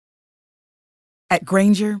At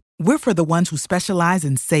Grainger, we're for the ones who specialize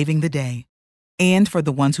in saving the day and for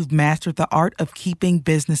the ones who've mastered the art of keeping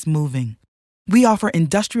business moving. We offer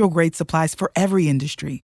industrial-grade supplies for every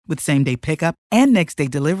industry with same-day pickup and next-day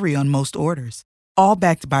delivery on most orders, all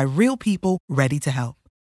backed by real people ready to help.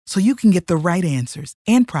 So you can get the right answers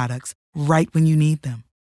and products right when you need them.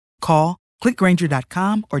 Call, click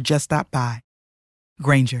Grainger.com, or just stop by.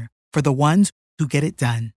 Grainger, for the ones who get it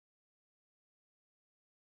done.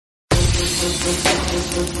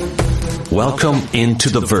 Welcome into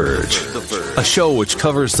The Verge, a show which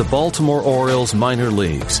covers the Baltimore Orioles minor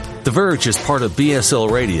leagues. The Verge is part of BSL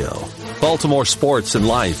Radio. Baltimore Sports and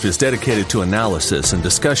Life is dedicated to analysis and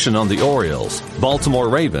discussion on the Orioles, Baltimore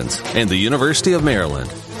Ravens, and the University of Maryland.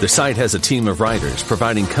 The site has a team of writers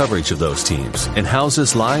providing coverage of those teams and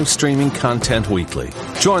houses live streaming content weekly.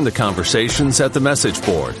 Join the conversations at the message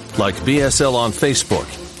board, like BSL on Facebook,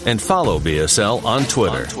 and follow BSL on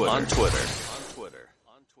Twitter.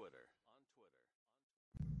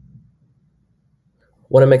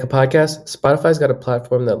 Want to make a podcast? Spotify's got a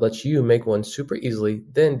platform that lets you make one super easily,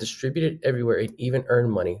 then distribute it everywhere and even earn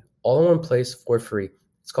money, all in one place for free.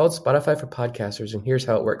 It's called Spotify for Podcasters, and here's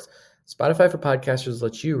how it works. Spotify for Podcasters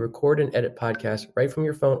lets you record and edit podcasts right from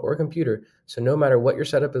your phone or computer, so no matter what your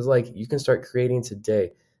setup is like, you can start creating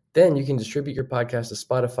today. Then you can distribute your podcast to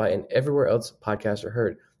Spotify and everywhere else podcasts are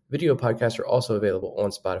heard. Video podcasts are also available on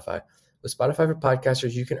Spotify. With Spotify for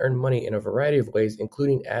Podcasters, you can earn money in a variety of ways,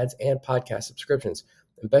 including ads and podcast subscriptions.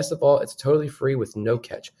 And best of all, it's totally free with no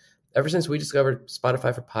catch. Ever since we discovered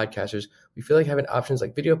Spotify for Podcasters, we feel like having options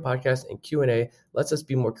like video podcasts and Q&A lets us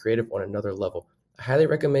be more creative on another level. I highly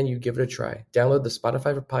recommend you give it a try. Download the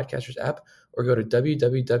Spotify for Podcasters app or go to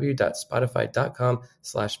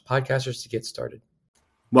www.spotify.com/podcasters to get started.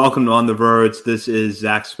 Welcome to On the Verge. This is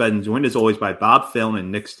Zach Spedden, joined as always by Bob Phelan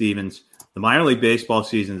and Nick Stevens. The minor league baseball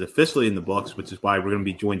season is officially in the books, which is why we're going to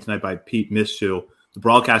be joined tonight by Pete Michaud, the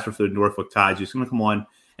broadcaster for the Norfolk Tides, who's going to come on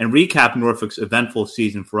and recap Norfolk's eventful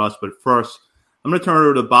season for us. But first, I'm going to turn it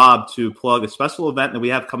over to Bob to plug a special event that we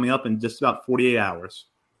have coming up in just about 48 hours.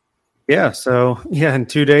 Yeah, in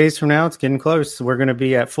 2 days from now, it's getting close. We're going to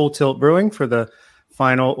be at Full Tilt Brewing for the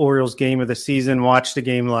final Orioles game of the season. Watch the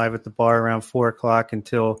game live at the bar around 4 o'clock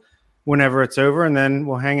until whenever it's over, and then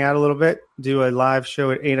we'll hang out a little bit, do a live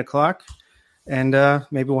show at 8 o'clock, and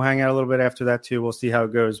maybe we'll hang out a little bit after that too. We'll see how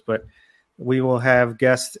it goes, but we will have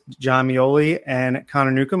guest John Mioli and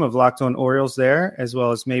Connor Newcomb of Locked On Orioles there, as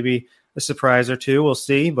well as maybe a surprise or two. We'll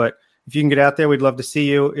see, but if you can get out there, we'd love to see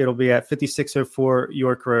you. It'll be at 5604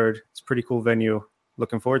 York Road. It's a pretty cool venue.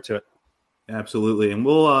 Looking forward to it. Absolutely. And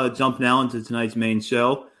we'll jump now into tonight's main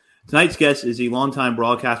show. Tonight's guest is a longtime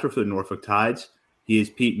broadcaster for the Norfolk Tides. He is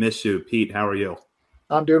Pete Michaud. Pete, how are you?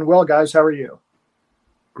 I'm doing well, guys. How are you?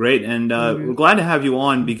 Great. And we're glad to have you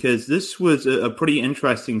on because this was a pretty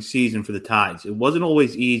interesting season for the Tides. It wasn't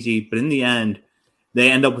always easy, but in the end, they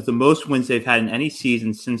end up with the most wins they've had in any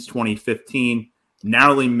season since 2015.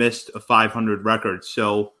 Narrowly missed a 500 record.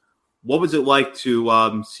 So what was it like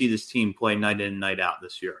to see this team play night in and night out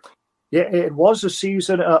this year? Yeah, it was a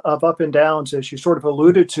season of up and downs, as you sort of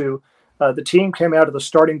alluded to. The team came out of the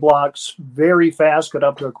starting blocks very fast, got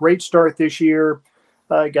up to a great start this year,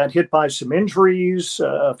 got hit by some injuries,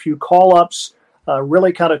 a few call-ups,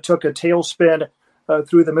 really kind of took a tailspin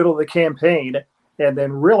through the middle of the campaign. And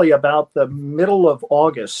then really about the middle of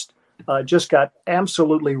August, just got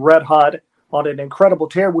absolutely red hot on an incredible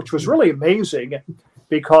tear, which was really amazing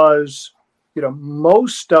because,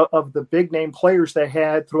 most of the big name players they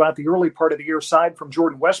had throughout the early part of the year, aside from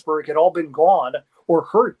Jordan Westburg, had all been gone or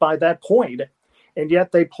hurt by that point. And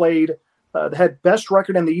yet they played, they had best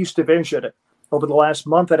record in the East Division over the last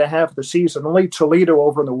month and a half of the season. Only Toledo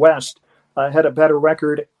over in the West had a better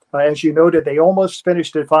record. As you noted, they almost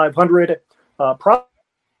finished at 500.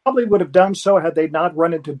 Probably would have done so had they not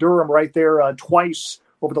run into Durham right there twice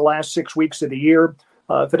over the last 6 weeks of the year.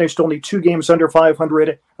 Finished only 2 games under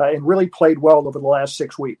 500 and really played well over the last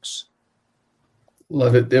 6 weeks.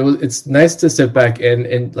 Love it. It's nice to sit back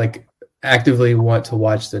and like actively want to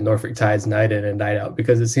watch the Norfolk Tides night in and night out,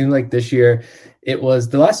 because it seemed like this year it was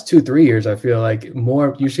the last 2-3 years. I feel like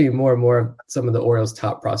you're seeing more and more of some of the Orioles'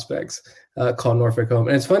 top prospects call Norfolk home.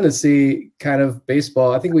 And it's fun to see kind of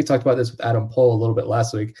baseball. I think we talked about this with Adam Pohl a little bit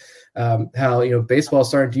last week. How baseball is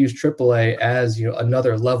starting to use AAA as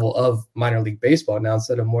another level of minor league baseball now,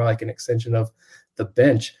 instead of more like an extension of the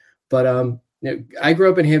bench. But I grew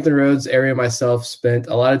up in Hampton Roads area myself, spent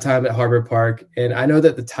a lot of time at Harbor Park, and I know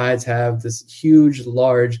that the Tides have this huge,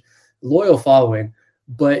 large, loyal following.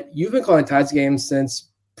 But you've been calling Tides games since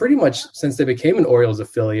they became an Orioles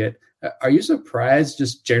affiliate. Are you surprised,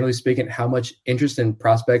 just generally speaking, how much interest in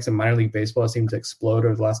prospects in minor league baseball seemed to explode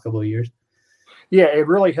over the last couple of years? Yeah, it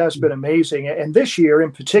really has been amazing. And this year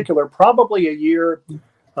in particular, probably a year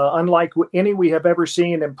unlike any we have ever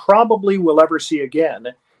seen and probably will ever see again.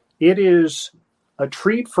 It is a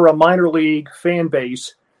treat for a minor league fan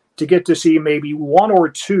base to get to see maybe one or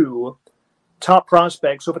two top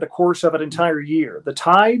prospects over the course of an entire year. The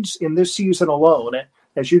Tides in this season alone,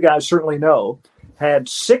 as you guys certainly know, had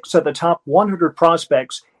 6 of the top 100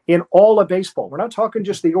 prospects in all of baseball. We're not talking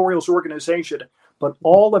just the Orioles organization, but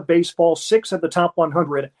all of baseball. 6 of the top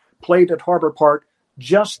 100 played at Harbor Park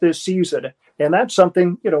just this season. And that's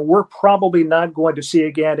something, we're probably not going to see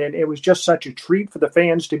again. And it was just such a treat for the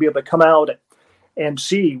fans to be able to come out and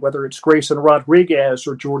see, whether it's Grayson Rodriguez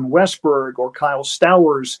or Jordan Westberg or Kyle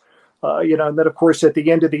Stowers. And then, of course, at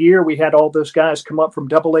the end of the year, we had all those guys come up from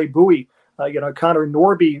Double-A Bowie, Connor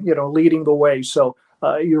Norby, leading the way. So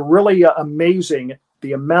you're really amazing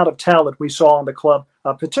the amount of talent we saw in the club,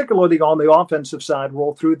 particularly on the offensive side,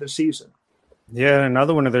 roll through the season. Yeah,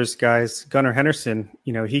 another one of those guys, Gunnar Henderson,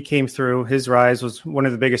 he came through. His rise was one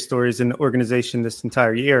of the biggest stories in the organization this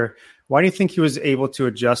entire year. Why do you think he was able to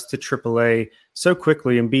adjust to AAA so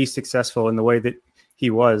quickly and be successful in the way that he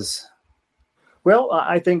was? Well,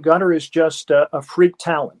 I think Gunnar is just a freak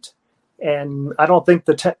talent. And I don't think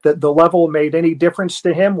the level made any difference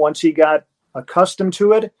to him once he got accustomed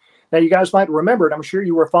to it. Now, you guys might remember it. I'm sure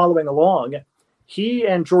you were following along. He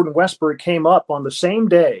and Jordan Westberg came up on the same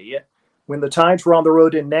day when the Tides were on the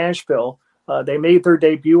road in Nashville. They made their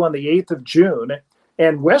debut on the 8th of June.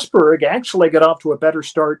 And Westberg actually got off to a better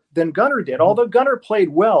start than Gunnar did. Although Gunnar played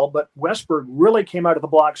well, but Westberg really came out of the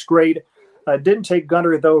blocks great. Didn't take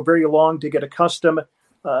Gunnar, though, very long to get accustomed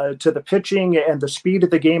to the pitching and the speed of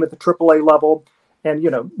the game at the AAA level. And,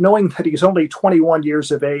 knowing that he's only 21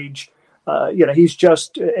 years of age, he's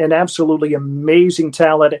just an absolutely amazing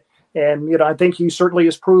talent. And, I think he certainly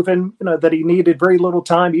has proven, that he needed very little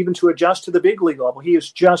time even to adjust to the big league level. He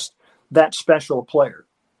is just that special a player.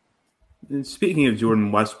 Speaking of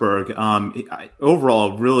Jordan Westberg,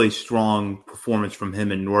 overall, really strong performance from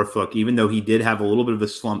him in Norfolk, even though he did have a little bit of a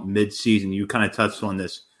slump mid-season. You kind of touched on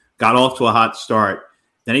this. Got off to a hot start.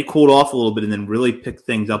 Then he cooled off a little bit and then really picked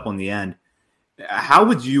things up on the end. How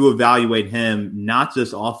would you evaluate him, not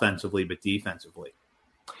just offensively, but defensively?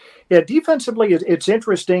 Yeah, defensively, it's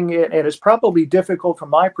interesting, and it's probably difficult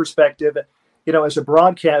from my perspective, as a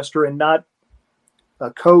broadcaster and not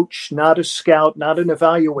a coach, not a scout, not an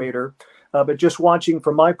evaluator, but just watching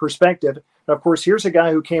from my perspective. And of course, here's a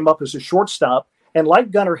guy who came up as a shortstop, and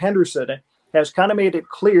like Gunnar Henderson, has kind of made it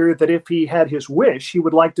clear that if he had his wish, he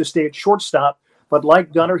would like to stay at shortstop. But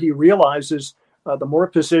like Gunnar, he realizes the more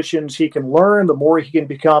positions he can learn, the more he can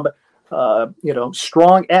become,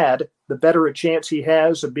 strong at, the better a chance he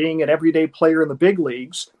has of being an everyday player in the big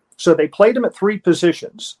leagues. So they played him at 3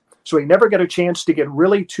 positions. So he never got a chance to get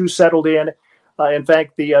really too settled in. In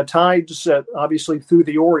fact, the Tides, obviously through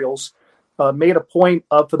the Orioles, made a point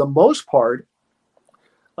of, for the most part,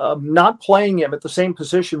 not playing him at the same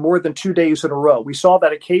position more than 2 days in a row. We saw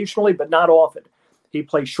that occasionally, but not often. He'd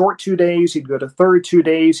play short 2 days, he'd go to third 2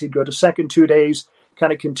 days, he'd go to second 2 days,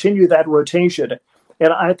 kind of continue that rotation.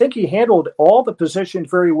 And I think he handled all the positions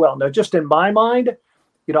very well. Now, just in my mind,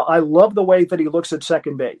 I love the way that he looks at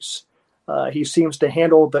second base. He seems to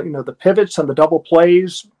handle the pivots and the double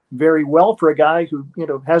plays very well for a guy who,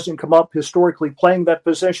 hasn't come up historically playing that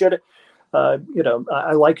position.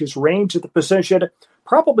 I like his range at the position.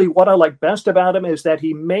 Probably what I like best about him is that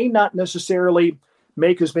he may not necessarily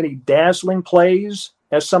make as many dazzling plays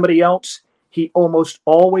as somebody else. He almost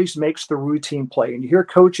always makes the routine play. And you hear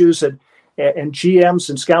coaches and GMs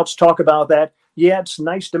and scouts talk about that. Yeah, it's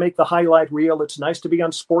nice to make the highlight reel. It's nice to be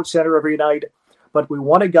on SportsCenter every night. But we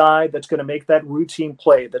want a guy that's going to make that routine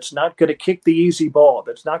play, that's not going to kick the easy ball,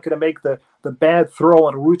 that's not going to make the bad throw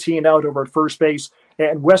on a routine out over at first base.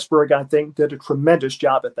 And Westberg, I think, did a tremendous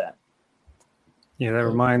job at that. Yeah, that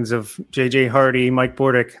reminds of J.J. Hardy, Mike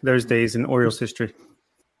Bordick, those days in Orioles history.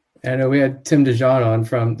 I know we had Tim DeJohn on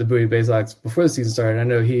from the Bowie Bayhawks before the season started.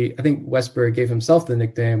 I think Westberg gave himself the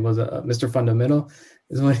nickname, was Mr. Fundamental,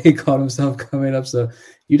 is what he called himself coming up. So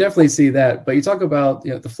you definitely see that. But you talk about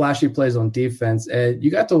the flashy plays on defense, and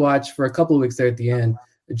you got to watch for a couple of weeks there at the end,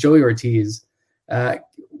 Joey Ortiz.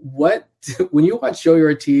 When you watch Joey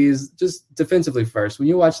Ortiz, just defensively first, when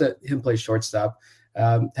you watch him play shortstop,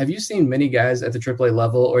 have you seen many guys at the AAA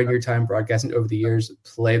level or in your time broadcasting over the years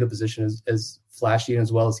play the position as flashy and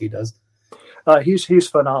as well as he does? He's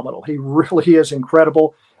phenomenal. He really is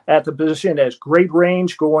incredible at the position. Has great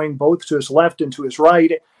range going both to his left and to his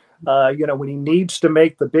right. When he needs to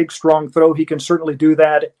make the big, strong throw, he can certainly do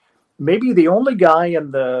that. maybe the only guy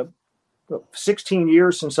in the 16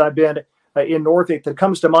 years since I've been in Norfolk that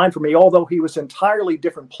comes to mind for me, although he was an entirely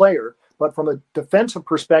different player, but from a defensive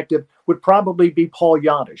perspective, would probably be Paul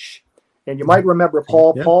Yanish. And you might remember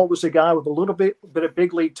Paul. Yeah. Paul was a guy with a little bit of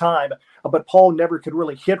big league time, but Paul never could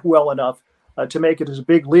really hit well enough to make it as a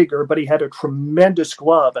big leaguer, but he had a tremendous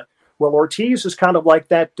glove. Well, Ortiz is kind of like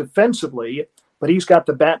that defensively, but he's got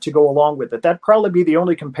the bat to go along with it. That'd probably be the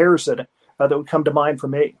only comparison that would come to mind for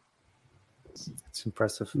me. It's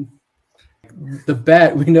impressive. The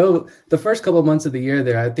bat, we know the first couple of months of the year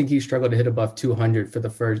there, I think he struggled to hit above 200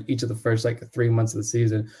 for each of the first 3 months of the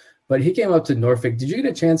season. But he came up to Norfolk. Did you get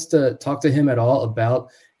a chance to talk to him at all about,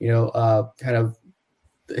 kind of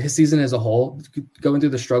his season as a whole, going through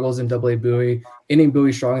the struggles in AA Bowie, ending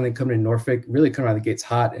Bowie strong, and then coming to Norfolk, really coming out of the gates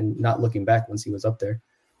hot and not looking back once he was up there?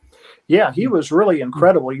 Yeah, he was really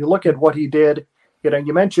incredible. You look at what he did.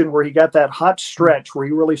 You mentioned where he got that hot stretch where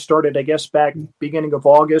he really started, I guess, back beginning of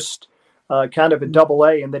August, kind of in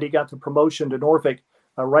AA, and then he got the promotion to Norfolk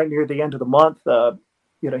right near the end of the month.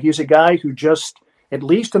 He's a guy who just, at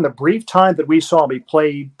least in the brief time that we saw him, he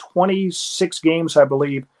played 26 games, I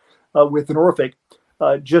believe, with Norfolk,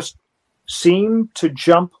 just seemed to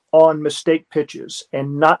jump on mistake pitches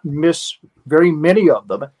and not miss very many of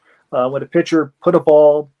them. When a pitcher put a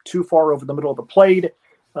ball too far over the middle of the plate,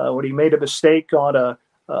 when he made a mistake on a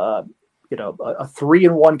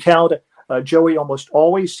 3-1 count, Joey almost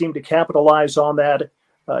always seemed to capitalize on that.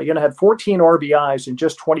 Had 14 RBIs in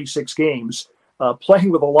just 26 games,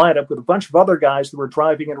 playing with a lineup with a bunch of other guys that were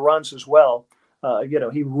driving in runs as well.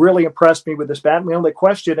 He really impressed me with this bat. The only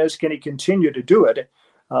question is, can he continue to do it?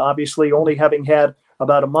 Obviously, only having had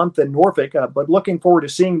about a month in Norfolk, but looking forward to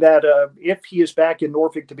seeing that if he is back in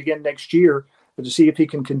Norfolk to begin next year, to see if he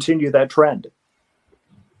can continue that trend.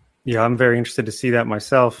 Yeah, I'm very interested to see that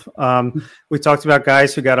myself. We talked about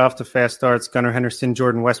guys who got off to fast starts, Gunnar Henderson,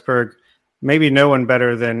 Jordan Westberg. Maybe no one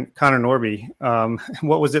better than Connor Norby.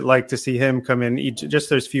 What was it like to see him come in just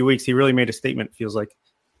those few weeks? He really made a statement, feels like.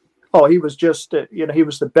 Oh, he was just, he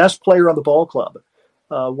was the best player on the ball club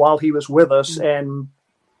while he was with us, and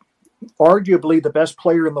arguably the best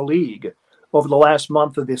player in the league over the last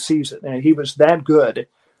month of this season. And he was that good.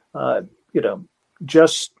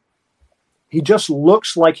 He just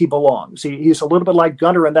looks like he belongs. He's a little bit like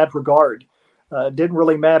Gunnar in that regard. Didn't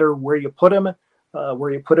really matter where you put him in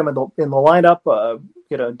the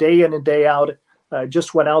lineup, day in and day out.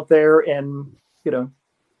 Just went out there and,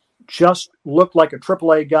 just looked like a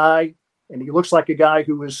AAA guy. And he looks like a guy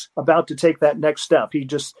who is about to take that next step. He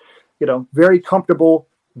just, very comfortable,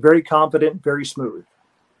 very confident, very smooth.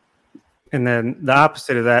 And then the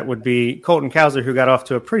opposite of that would be Colton Cowser, who got off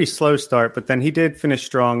to a pretty slow start, but then he did finish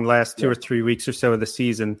strong last 2 or 3 weeks or so of the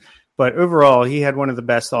season. But overall, he had one of the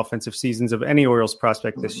best offensive seasons of any Orioles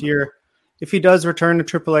prospect this year. If he does return to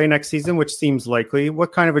AAA next season, which seems likely,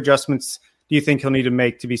 what kind of adjustments do you think he'll need to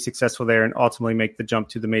make to be successful there and ultimately make the jump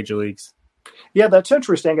to the major leagues? Yeah, that's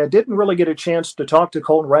interesting. I didn't really get a chance to talk to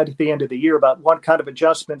Colton right at the end of the year about what kind of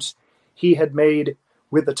adjustments he had made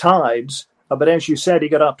with the Tides. But as you said, he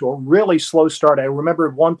got off to a really slow start. I remember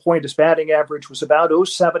at one point his batting average was about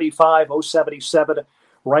 075, 077,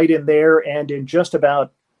 right in there. And in just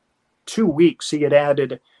about 2 weeks, he had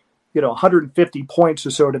added, 150 points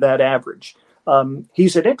or so to that average.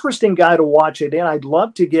 He's an interesting guy to watch it. And I'd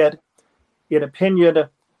love to get an opinion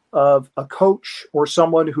of a coach or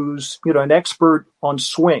someone who's, an expert on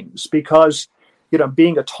swings, because,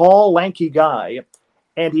 being a tall, lanky guy,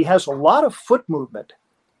 and he has a lot of foot movement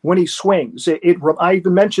when he swings. I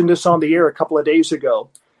even mentioned this on the air a couple of days ago,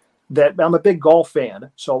 that I'm a big golf fan,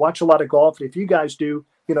 so I watch a lot of golf. If you guys do,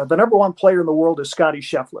 the number one player in the world is Scotty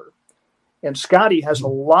Scheffler. And Scotty has a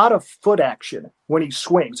lot of foot action when he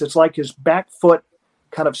swings. It's like his back foot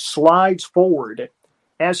kind of slides forward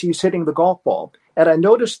as he's hitting the golf ball. And I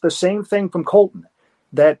noticed the same thing from Colton,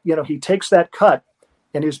 that, he takes that cut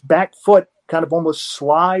and his back foot kind of almost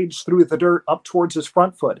slides through the dirt up towards his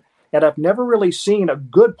front foot. And I've never really seen a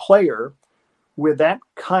good player with that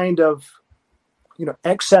kind of,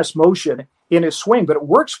 excess motion in his swing, but it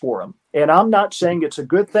works for him. And I'm not saying it's a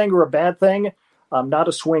good thing or a bad thing. I'm not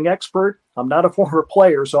a swing expert. I'm not a former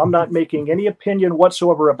player, so I'm not making any opinion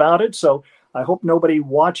whatsoever about it. So I hope nobody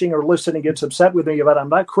watching or listening gets upset with me about it. I'm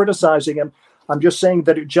not criticizing him. I'm just saying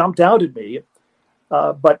that it jumped out at me.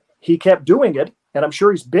 But he kept doing it, and I'm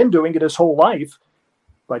sure he's been doing it his whole life.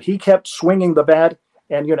 But he kept swinging the bat.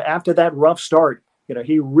 And, after that rough start,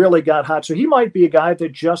 he really got hot. So he might be a guy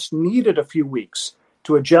that just needed a few weeks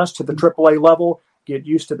to adjust to the AAA level, get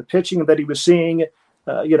used to the pitching that he was seeing.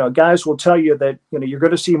 Guys will tell you that, you're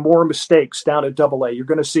going to see more mistakes down at AA. You're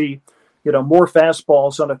going to see, more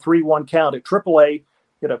fastballs on a 3-1 count. At AAA,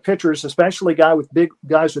 pitchers, especially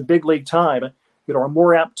guys with big league time, are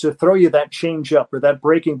more apt to throw you that changeup or that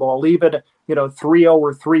breaking ball, even 3-0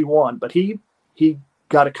 or 3-1. But he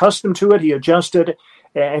got accustomed to it, he adjusted,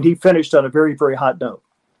 and he finished on a very, very hot note.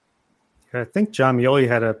 I think John Mioli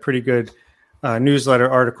had a pretty good newsletter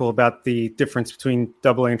article about the difference between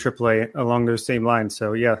AA and AAA along those same lines.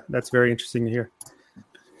 So, yeah, that's very interesting to hear.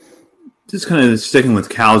 Just kind of sticking with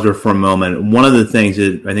Cowser for a moment, one of the things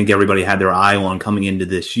that I think everybody had their eye on coming into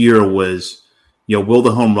this year was, will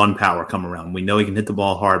the home run power come around? We know he can hit the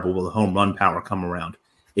ball hard, but will the home run power come around?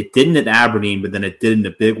 It didn't at Aberdeen, but then it did in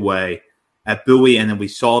a big way at Bowie, and then we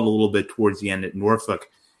saw it a little bit towards the end at Norfolk.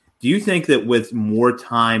 Do you think that with more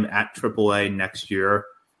time at AAA next year,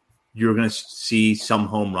 you're going to see some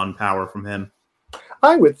home run power from him?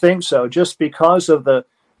 I would think so, just because of the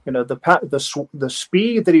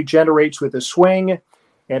speed that he generates with his swing,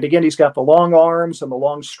 and again, he's got the long arms and the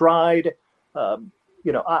long stride.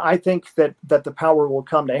 I think that the power will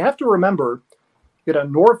come. Now, you have to remember,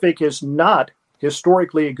 Norfolk is not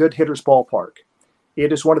historically a good hitter's ballpark.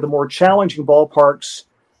 It is one of the more challenging ballparks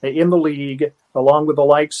in the league, along with the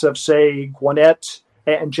likes of, say, Gwinnett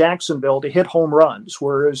and Jacksonville, to hit home runs.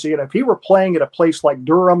 Whereas, if he were playing at a place like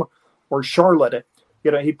Durham or Charlotte,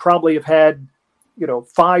 he'd probably have had,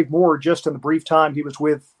 5 more just in the brief time he was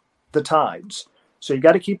with the Tides. So you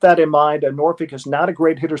got to keep that in mind. Norfolk is not a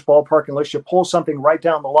great hitter's ballpark unless you pull something right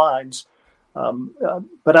down the lines.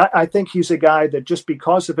 But I think he's a guy that, just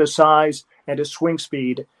because of his size and his swing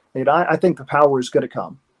speed, I think the power is going to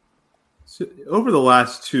come. So over the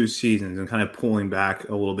last 2 seasons, and kind of pulling back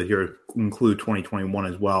a little bit here, include 2021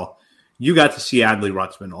 as well, you got to see Adley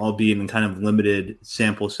Rutschman, albeit in kind of limited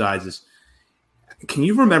sample sizes. Can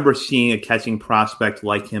you remember seeing a catching prospect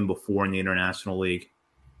like him before in the International League?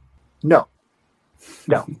 No.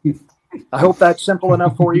 I hope that's simple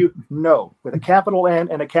enough for you. No. With a capital N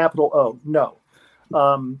and a capital O, no.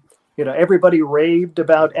 Everybody raved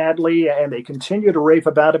about Adley, and they continue to rave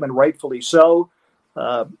about him, and rightfully so.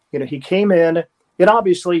 He came in, and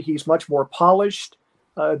obviously he's much more polished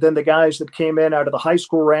than the guys that came in out of the high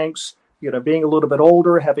school ranks, being a little bit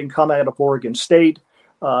older, having come out of Oregon State.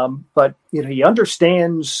 But he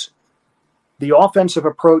understands the offensive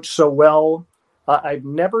approach so well. I've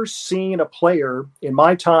never seen a player in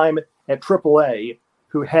my time at AAA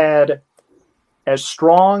who had as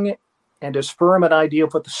strong and as firm an idea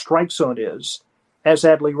of what the strike zone is as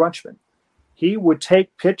Adley Rutschman. He would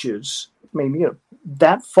take pitches,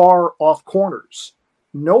 that far off corners,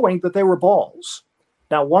 knowing that they were balls.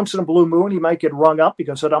 Now, once in a blue moon, he might get rung up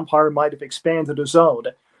because an umpire might have expanded his zone.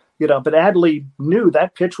 But Adley knew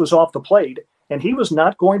that pitch was off the plate, and he was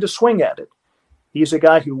not going to swing at it. He's a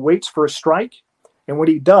guy who waits for a strike, and when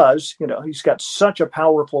he does, he's got such a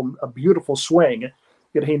beautiful swing,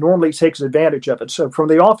 he normally takes advantage of it. So from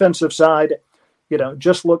the offensive side,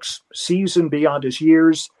 just looks seasoned beyond his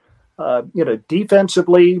years.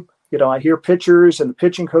 Defensively, I hear pitchers and the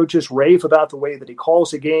pitching coaches rave about the way that he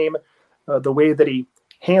calls the game, the way that he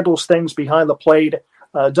handles things behind the plate.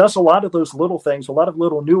 Does a lot of those little things, a lot of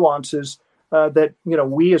little nuances that,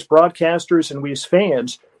 we as broadcasters and we as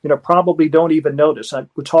fans, probably don't even notice. I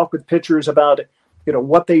would talk with pitchers about,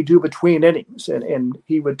 what they do between innings. And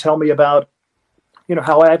he would tell me about,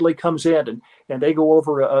 how Adley comes in and they go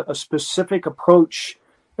over a specific approach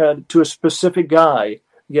to a specific guy,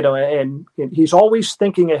 and he's always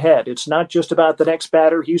thinking ahead. It's not just about the next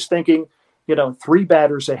batter. He's thinking, 3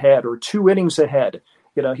 batters ahead or 2 innings ahead.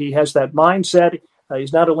 He has that mindset.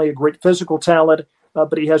 He's not only a great physical talent,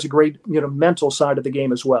 but he has a great, mental side of the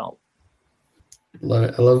game as well. Love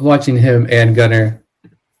it. I love watching him and Gunnar.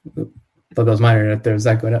 Thought that was my internet there. Was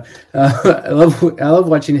that going up? I love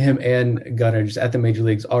watching him and Gunnar just at the major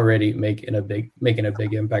leagues already making a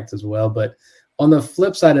big impact as well. But on the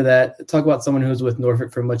flip side of that, talk about someone who was with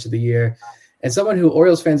Norfolk for much of the year, and someone who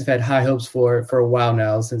Orioles fans have had high hopes for a while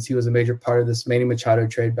now, since he was a major part of this Manny Machado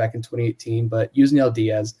trade back in 2018. But Yusniel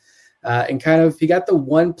Diaz. And he got the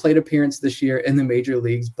 1 plate appearance this year in the major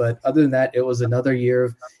leagues, but other than that, it was another year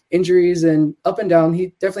of injuries and up and down. He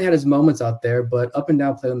definitely had his moments out there, but up and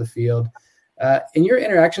down play on the field. In your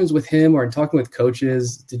interactions with him or in talking with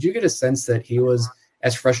coaches, did you get a sense that he was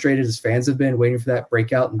as frustrated as fans have been waiting for that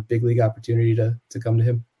breakout and big league opportunity to come to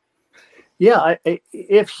him? Yeah,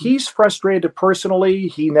 if he's frustrated personally,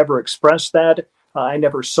 he never expressed that. I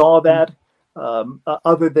never saw that.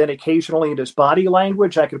 Other than occasionally in his body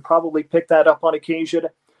language, I could probably pick that up on occasion.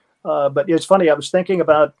 But it's funny, I was thinking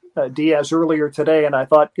about Diaz earlier today, and I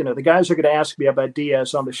thought, the guys are going to ask me about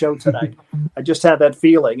Diaz on the show tonight. I just had that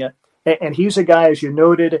feeling. And he's a guy, as you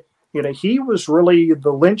noted, he was really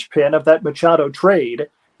the linchpin of that Machado trade.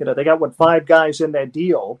 They got 5 guys in that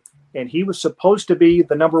deal, and he was supposed to be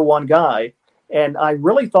the number one guy. And I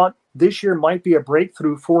really thought this year might be a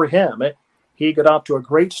breakthrough for him. He got off to a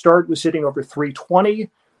great start, was hitting over 320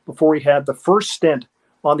 before he had the first stint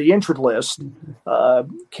on the injured list.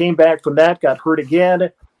 Came back from that, got hurt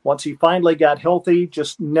again. Once he finally got healthy,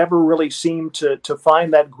 just never really seemed to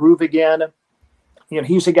find that groove again.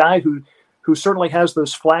 He's a guy who certainly has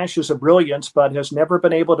those flashes of brilliance, but has never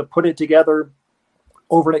been able to put it together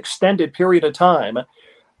over an extended period of time.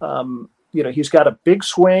 He's got a big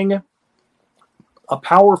swing, a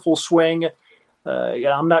powerful swing.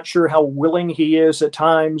 I'm not sure how willing he is at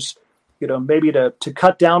times, maybe to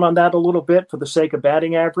cut down on that a little bit for the sake of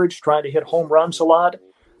batting average, trying to hit home runs a lot.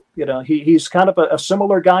 He's kind of a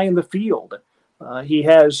similar guy in the field. He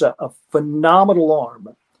has a phenomenal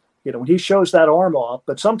arm. When he shows that arm off,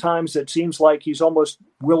 but sometimes it seems like he's almost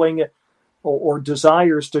willing or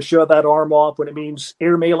desires to show that arm off when it means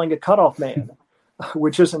airmailing a cutoff man,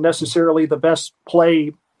 which isn't necessarily the best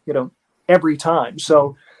play, every time.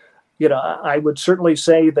 So, I would certainly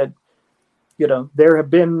say that, there have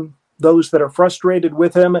been those that are frustrated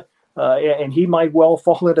with him, and he might well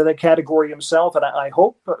fall into that category himself. And I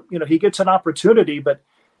hope, he gets an opportunity. But,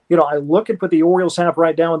 I look at what the Orioles have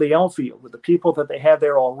right now in the outfield with the people that they have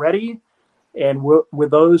there already, and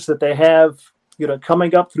with those that they have,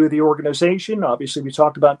 coming up through the organization. Obviously, we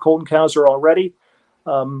talked about Colton Cowser already.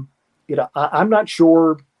 I'm not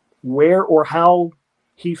sure where or how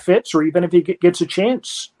he fits, or even if he gets a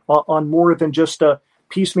chance on more than just a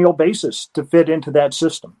piecemeal basis to fit into that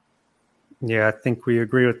system. Yeah, I think we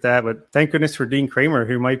agree with that. But thank goodness for Dean Kramer,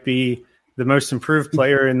 who might be the most improved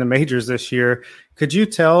player in the majors this year. Could you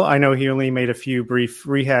tell, I know he only made a few brief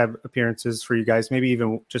rehab appearances for you guys, maybe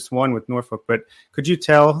even just one with Norfolk, but could you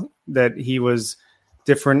tell that he was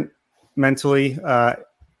different mentally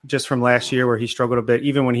just from last year where he struggled a bit,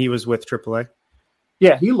 even when he was with AAA?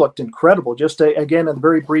 Yeah, he looked incredible. Just again, in the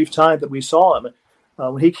very brief time that we saw him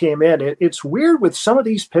when he came in, it's weird with some of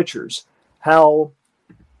these pitchers, how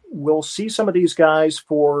we'll see some of these guys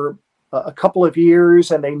for a couple of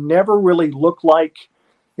years and they never really look like,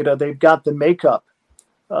 they've got the makeup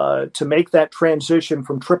to make that transition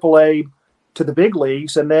from AAA to the big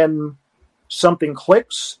leagues. And then something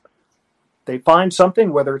clicks. They find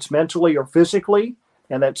something, whether it's mentally or physically.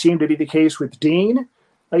 And that seemed to be the case with Dean.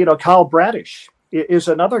 Kyle Bradish is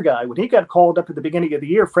another guy. When he got called up at the beginning of the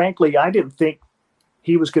year, frankly, I didn't think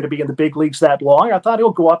he was going to be in the big leagues that long. I thought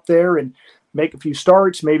he'll go up there and make a few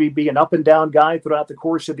starts, maybe be an up and down guy throughout the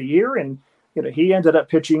course of the year. And, he ended up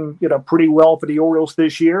pitching, pretty well for the Orioles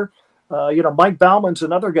this year. Mike Bauman's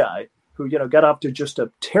another guy who, got off to just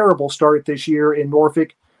a terrible start this year in Norfolk.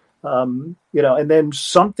 And then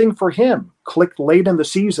something for him clicked late in the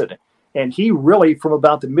season. And he really, from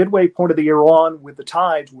about the midway point of the year on with the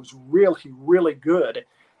Tides, was really, really good.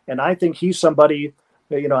 And I think he's somebody,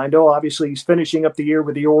 I know obviously he's finishing up the year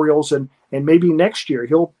with the Orioles, and maybe next year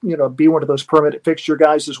he'll, be one of those permanent fixture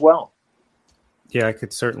guys as well. Yeah, I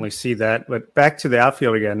could certainly see that. But back to the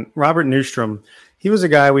outfield again, Robert Newstrom, he was a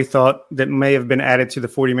guy we thought that may have been added to the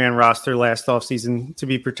 40-man roster last offseason to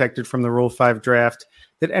be protected from the Rule 5 draft.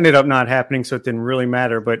 That ended up not happening, so it didn't really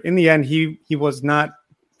matter. But in the end, he was not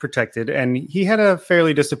protected, and he had a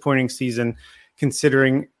fairly disappointing season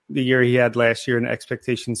considering the year he had last year and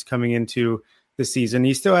expectations coming into the season.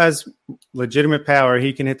 He still has legitimate power.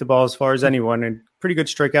 He can hit the ball as far as anyone and pretty good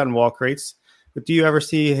strikeout and walk rates. But do you ever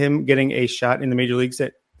see him getting a shot in the major leagues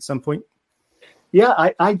at some point?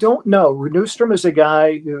 Yeah, I don't know. Newstrom is a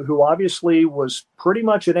guy who obviously was pretty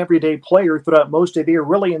much an everyday player throughout most of the year,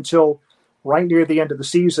 really until right near the end of the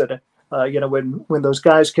season. When those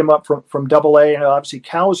guys came up from Double-A, and obviously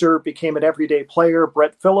Cowser became an everyday player.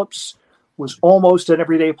 Brett Phillips was almost an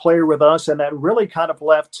everyday player with us, and that really kind of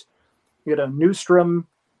left, Newstrom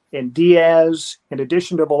and Diaz, in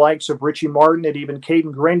addition to the likes of Richie Martin and even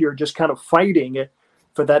Caden Grenier, just kind of fighting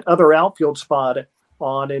for that other outfield spot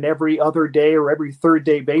on an every other day or every third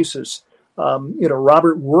day basis.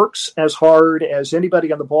 Robert works as hard as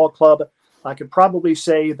anybody on the ball club. I could probably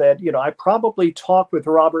say that, I probably talk with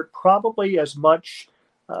Robert probably as much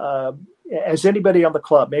as anybody on the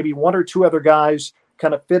club. Maybe one or two other guys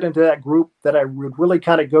kind of fit into that group that I would really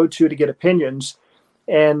kind of go to get opinions.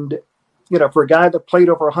 And, for a guy that played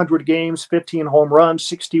over 100 games, 15 home runs,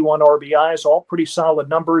 61 RBIs, all pretty solid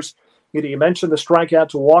numbers. You mentioned the strikeout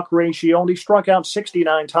to walk ratio. Only struck out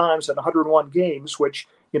 69 times in 101 games, which,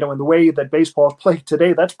 in the way that baseball is played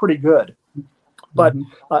today, that's pretty good. But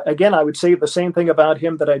again, I would say the same thing about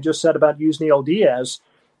him that I just said about Yusniel Diaz.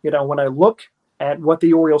 When I look at what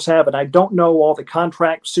the Orioles have. And I don't know all the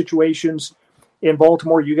contract situations in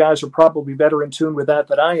Baltimore. You guys are probably better in tune with that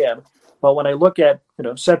than I am. But when I look at,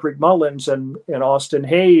 Cedric Mullins and Austin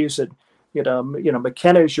Hayes and,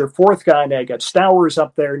 McKenna is your fourth guy now. You got Stowers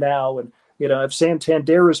up there now. And, if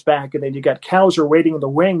Santander is back and then you got Kowser waiting in the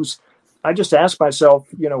wings, I just ask myself,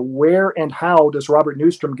 where and how does Robert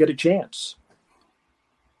Newstrom get a chance?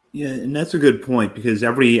 Yeah, and that's a good point because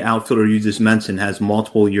every outfielder you just mentioned has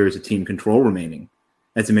multiple years of team control remaining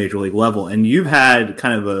at the major league level. And you've had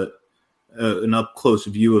kind of an up-close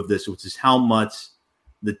view of this, which is how much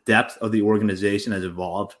the depth of the organization has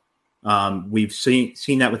evolved. We've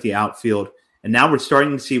seen that with the outfield, and now we're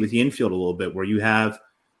starting to see with the infield a little bit where you have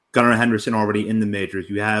Gunnar Henderson already in the majors.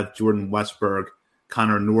 You have Jordan Westberg,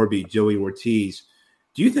 Connor Norby, Joey Ortiz.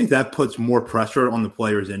 Do you think that puts more pressure on the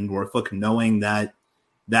players in Norfolk, knowing that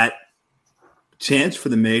chance for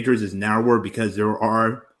the majors is narrower because there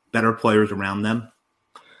are better players around them?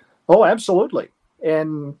 Oh, absolutely.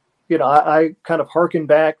 And, I kind of hearken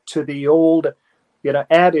back to the old,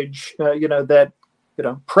 adage, that,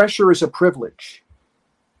 pressure is a privilege.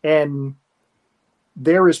 And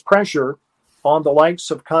there is pressure on the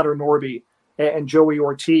likes of Connor Norby and Joey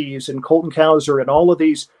Ortiz and Colton Kowser and all of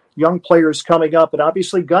these young players coming up. And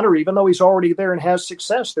obviously Gunnar, even though he's already there and has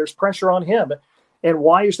success, there's pressure on him. And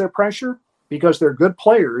why is there pressure? Because they're good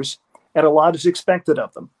players and a lot is expected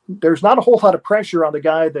of them. There's not a whole lot of pressure on the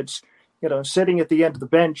guy that's, sitting at the end of the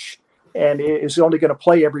bench and is only going to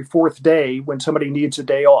play every fourth day when somebody needs a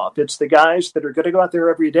day off. It's the guys that are going to go out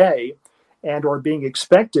there every day and are being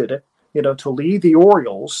expected, to lead the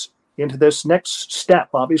Orioles into this next step.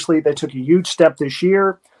 Obviously, they took a huge step this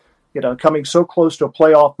year, coming so close to a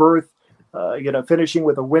playoff berth, finishing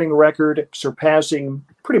with a winning record, surpassing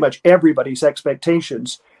pretty much everybody's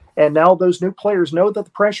expectations. And now those new players know that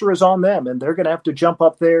the pressure is on them, and they're going to have to jump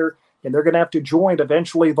up there, and they're going to have to join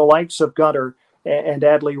eventually the likes of Gunnar and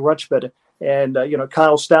Adley Rutschman and,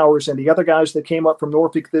 Kyle Stowers and the other guys that came up from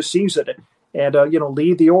Norfolk this season and,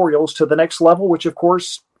 lead the Orioles to the next level, which, of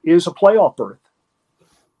course, is a playoff berth.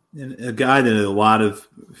 And a guy that a lot of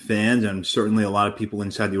fans and certainly a lot of people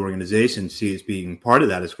inside the organization see as being part of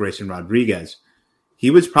that is Grayson Rodriguez. He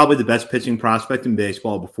was probably the best pitching prospect in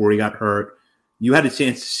baseball before he got hurt. You had a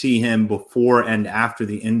chance to see him before and after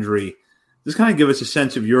the injury. Just kind of give us a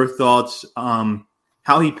sense of your thoughts,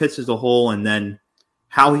 how he pitched as a whole, and then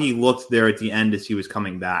how he looked there at the end as he was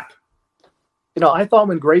coming back. I thought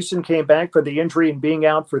when Grayson came back for the injury and being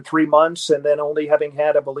out for 3 months and then only having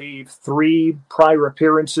had, I believe, 3 prior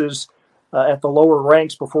appearances at the lower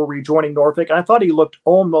ranks before rejoining Norfolk, I thought he looked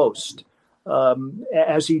almost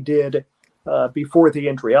as he did before the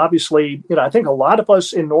injury. Obviously, I think a lot of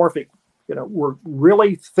us in Norfolk, were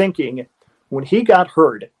really thinking when he got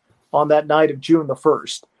hurt on that night of June the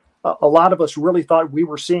 1st, a lot of us really thought we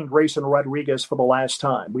were seeing Grayson Rodriguez for the last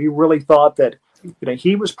time. We really thought that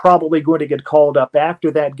he was probably going to get called up after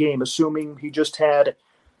that game, assuming he just had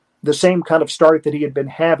the same kind of start that he had been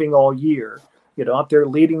having all year, up there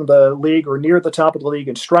leading the league or near the top of the league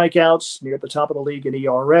in strikeouts, near the top of the league in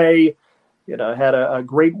ERA, had a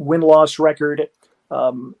great win-loss record.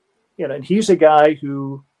 And he's a guy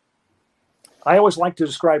who I always like to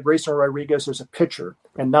describe Grayson Rodriguez as a pitcher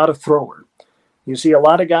and not a thrower. You see a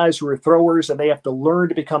lot of guys who are throwers and they have to learn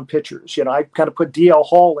to become pitchers. I kind of put DL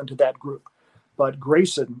Hall into that group. But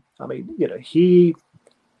Grayson, he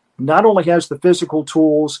not only has the physical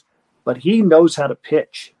tools, but he knows how to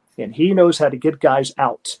pitch and he knows how to get guys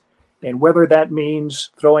out. And whether that means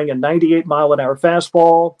throwing a 98-mile-an-hour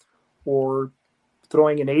fastball or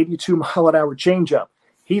throwing an 82-mile-an-hour changeup,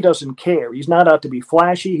 he doesn't care. He's not out to be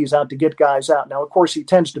flashy. He's out to get guys out. Now, of course, he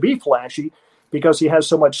tends to be flashy because he has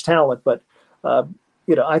so much talent. But,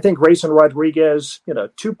 I think Grayson Rodriguez,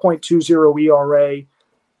 2.20 ERA.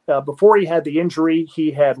 Before he had the injury,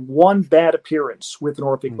 he had 1 bad appearance with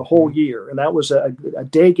Norfolk the whole year. And that was a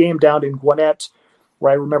day game down in Gwinnett,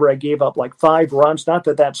 where I remember I gave up like 5 runs. Not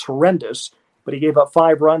that that's horrendous, but he gave up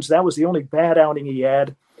 5 runs. That was the only bad outing he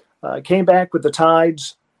had. Came back with the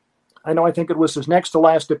Tides. I think it was his next to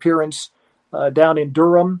last appearance down in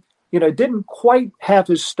Durham. Didn't quite have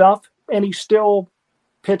his stuff, and he still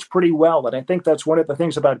pitched pretty well. And I think that's one of the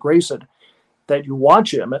things about Grayson, that you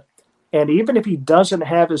watch him, and even if he doesn't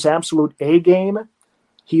have his absolute A game,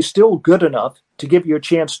 he's still good enough to give you a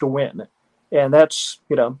chance to win. And that's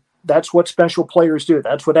what special players do.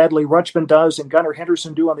 That's what Adley Rutschman does and Gunnar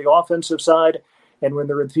Henderson do on the offensive side. And when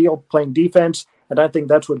they're in the field playing defense, and I think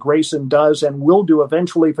that's what Grayson does and will do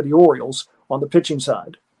eventually for the Orioles on the pitching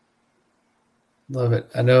side. Love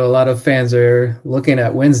it. I know a lot of fans are looking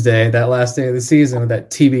at Wednesday, that last day of the season, with that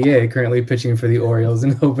TBA currently pitching for the Orioles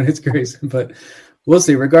and hoping it's Grayson. But we'll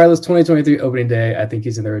see. Regardless, 2023 opening day, I think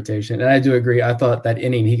he's in the rotation. And I do agree. I thought that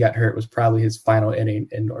inning he got hurt was probably his final inning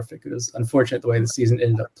in Norfolk. It was unfortunate the way the season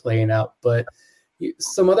ended up playing out. But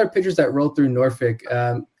some other pitchers that rolled through Norfolk,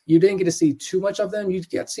 you didn't get to see too much of them. You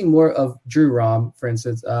got to see more of Drew Rom, for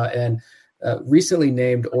instance, and recently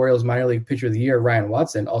named Orioles minor league pitcher of the year, Ryan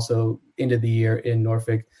Watson, also ended the year in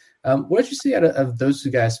Norfolk. What did you see out of those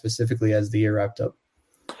two guys specifically as the year wrapped up?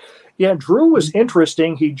 Yeah, Drew was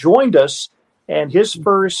interesting. He joined us, and his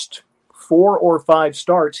first 4 or 5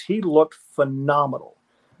 starts, he looked phenomenal.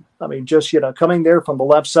 I mean, just, coming there from the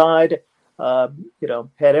left side, had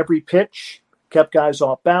every pitch, kept guys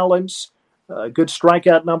off balance, good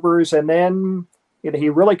strikeout numbers, and then he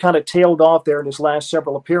really kind of tailed off there in his last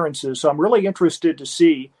several appearances. So I'm really interested to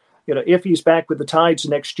see, if he's back with the Tides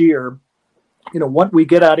next year, what we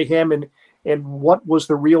get out of him and what was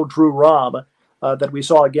the real Drew Rom that we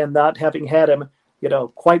saw, again, not having had him,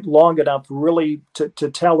 quite long enough really to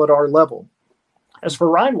tell at our level. As for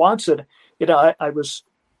Ryan Watson, I was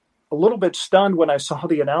a little bit stunned when I saw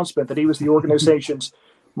the announcement that he was the organization's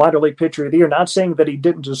minor league pitcher of the year, not saying that he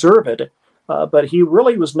didn't deserve it, but he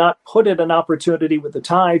really was not put in an opportunity with the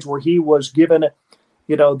Tides where he was given,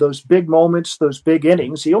 those big moments, those big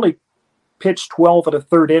innings. He only pitched 12 and a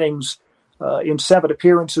third innings in 7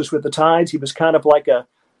 appearances with the Tides. He was kind of like a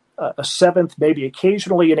 7th, maybe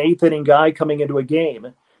occasionally an 8th inning guy coming into a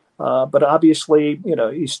game. But obviously,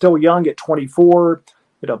 he's still young at 24,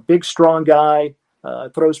 big, strong guy,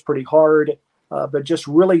 throws pretty hard, but just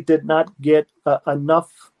really did not get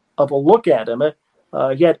enough of a look at him.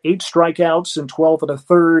 He had 8 strikeouts and 12 and a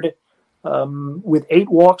third with 8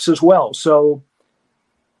 walks as well. So,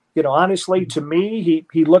 honestly, to me,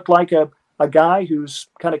 he looked like a guy who's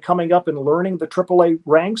kind of coming up and learning the AAA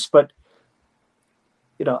ranks, but,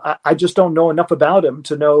 I just don't know enough about him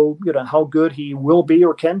to know, how good he will be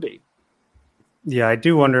or can be. Yeah, I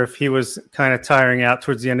do wonder if he was kind of tiring out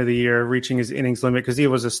towards the end of the year, reaching his innings limit, because he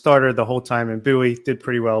was a starter the whole time, and Bowie did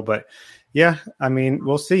pretty well. But yeah, I mean,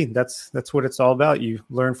 we'll see. That's what it's all about. You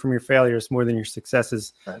learn from your failures more than your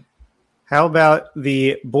successes. Right. How about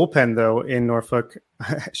the bullpen, though, in Norfolk?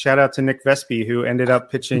 Shout out to Nick Vespi, who ended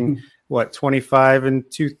up pitching, 25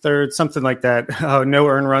 2/3, something like that. No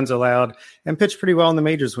earned runs allowed, and pitched pretty well in the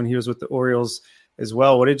majors when he was with the Orioles as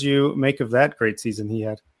well. What did you make of that great season he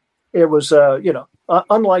had? It was,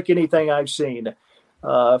 unlike anything I've seen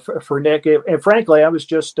for Nick. And frankly, I was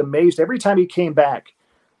just amazed. Every time he came back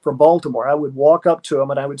from Baltimore, I would walk up to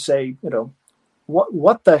him and I would say,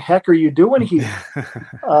 what the heck are you doing here?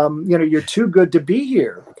 You're too good to be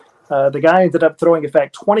here. The guy ended up throwing, in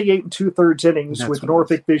fact, 28 2/3 innings with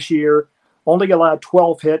Norfolk this year, only allowed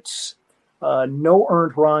 12 hits, no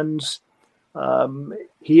earned runs.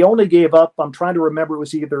 He only gave up, I'm trying to remember, it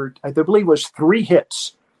was I believe it was 3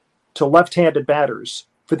 hits to left-handed batters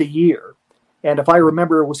for the year. And if I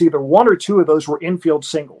remember, it was either 1 or 2 of those were infield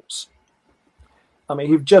singles. I mean,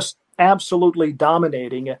 he was just absolutely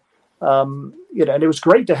dominating. And it was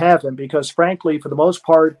great to have him because, frankly, for the most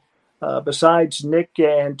part, besides Nick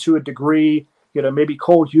and to a degree, maybe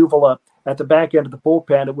Cole Uvula at the back end of the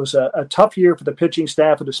bullpen, it was a tough year for the pitching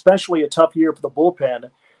staff and especially a tough year for the bullpen.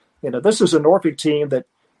 This is a Norfolk team that,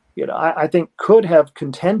 I think could have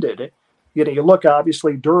contended. You look,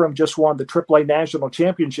 obviously, Durham just won the AAA National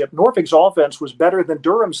Championship. Norfolk's offense was better than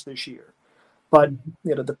Durham's this year. But,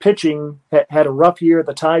 the pitching had a rough year.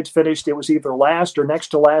 The Tides finished, it was either last or next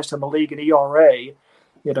to last in the league in ERA.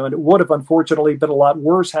 And it would have unfortunately been a lot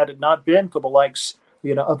worse had it not been for the likes,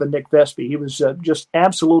 of a Nick Vespi. He was just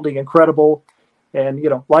absolutely incredible. And,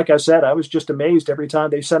 like I said, I was just amazed every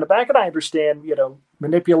time they sent it back. And I understand,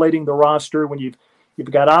 manipulating the roster when you've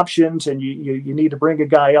got options and you need to bring a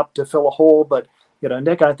guy up to fill a hole. But,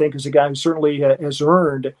 Nick, I think, is a guy who certainly has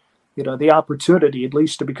earned, the opportunity at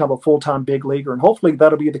least to become a full-time big leaguer. And hopefully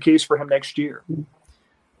that'll be the case for him next year.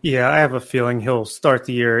 Yeah, I have a feeling he'll start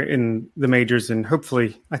the year in the majors, and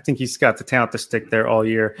hopefully I think he's got the talent to stick there all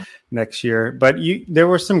year next year. But there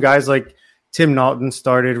were some guys like Tim Naughton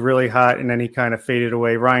started really hot, and then he kind of faded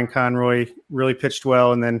away. Ryan Conroy really pitched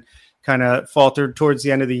well and then kind of faltered towards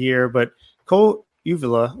the end of the year. But Cole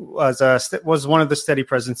Uvula was one of the steady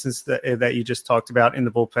presences that you just talked about in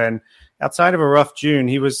the bullpen. Outside of a rough June,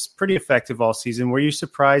 he was pretty effective all season. Were you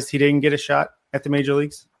surprised he didn't get a shot at the major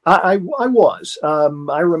leagues? I was.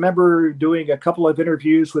 I remember doing a couple of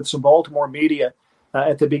interviews with some Baltimore media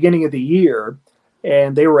at the beginning of the year,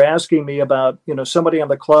 and they were asking me about, somebody on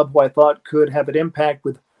the club who I thought could have an impact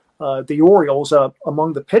with the Orioles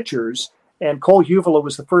among the pitchers, and Cole Uvula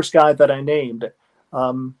was the first guy that I named.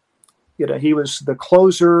 He was the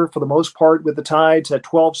closer for the most part with the Tides, had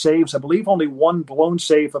 12 saves. I believe only one blown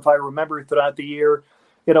save, if I remember, throughout the year.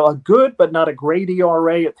 A good but not a great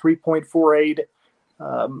ERA at 3.48.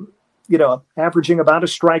 Averaging about a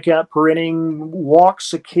strikeout per inning,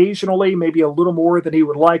 walks occasionally, maybe a little more than he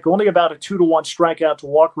would like. Only about a 2-to-1 strikeout to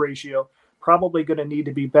walk ratio. Probably going to need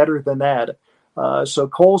to be better than that. So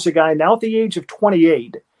Cole's a guy now at the age of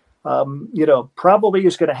 28. Probably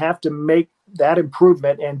is going to have to make that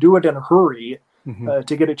improvement and do it in a hurry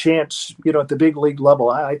to get a chance, at the big league level.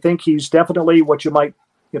 I think he's definitely what you might,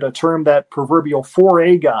 term that proverbial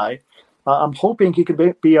 4A guy. I'm hoping he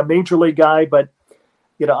could be a major league guy, but,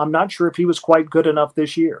 I'm not sure if he was quite good enough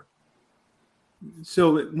this year.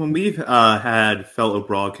 So when we've had fellow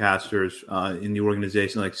broadcasters in the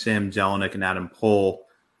organization like Sam Jelinek and Adam Pohl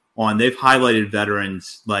on, they've highlighted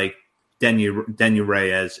veterans like Denny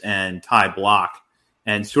Reyes and Ty Block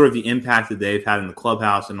and sort of the impact that they've had in the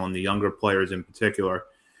clubhouse and on the younger players in particular.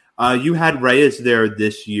 You had Reyes there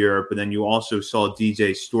this year, but then you also saw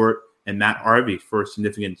DJ Stewart and Matt Harvey for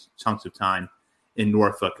significant chunks of time in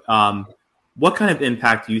Norfolk. What kind of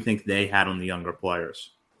impact do you think they had on the younger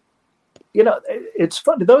players? It's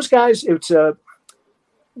fun. Those guys,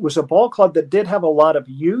 was a ball club that did have a lot of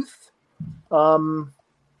youth. I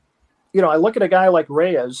look at a guy like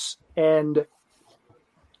Reyes, and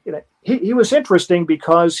he was interesting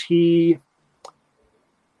because he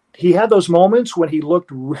had those moments when he looked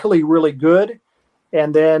really, really good,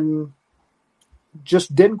 and then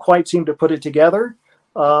just didn't quite seem to put it together.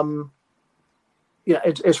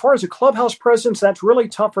 As far as a clubhouse presence, that's really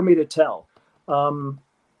tough for me to tell. I'm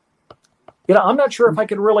not sure if I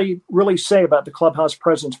could really, really say about the clubhouse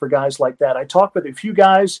presence for guys like that. I talked with a few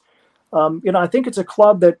guys. I think it's a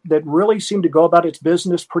club that really seemed to go about its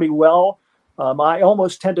business pretty well. I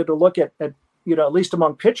almost tended to look at at least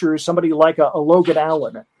among pitchers, somebody like a Logan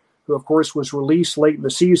Allen, who of course was released late in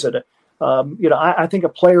the season. I think a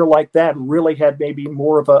player like that really had maybe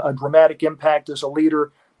more of a dramatic impact as a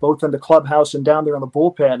leader, both in the clubhouse and down there in the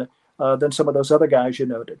bullpen, than some of those other guys you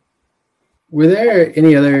noted. Were there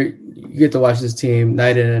any other, you get to watch this team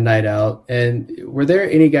night in and night out, and were there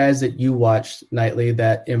any guys that you watched nightly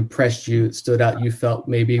that impressed you, stood out, you felt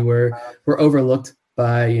maybe were overlooked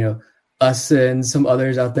by, us and some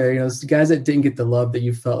others out there, guys that didn't get the love that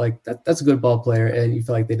you felt like that's a good ball player and you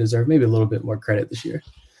feel like they deserve maybe a little bit more credit this year?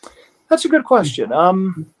 That's a good question.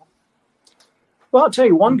 Well, I'll tell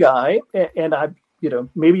you one guy, and I,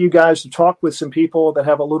 maybe you guys have talked with some people that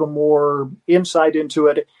have a little more insight into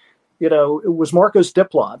it. It was Marcos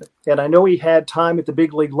Diplan. And I know he had time at the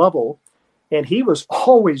big league level, and he was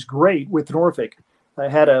always great with Norfolk. I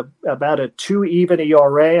had about a 2 even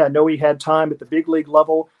ERA. I know he had time at the big league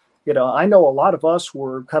level. I know a lot of us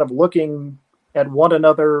were kind of looking at one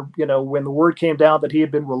another, when the word came down that he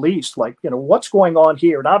had been released, like, what's going on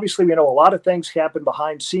here? And obviously, we know a lot of things happen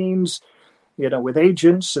behind scenes, with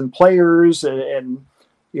agents and players and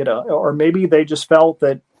or maybe they just felt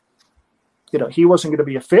that, he wasn't going to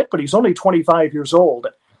be a fit, but he's only 25 years old.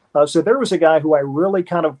 So there was a guy who I really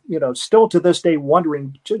kind of, still to this day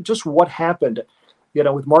wondering just what happened,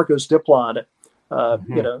 with Marcos Diplan,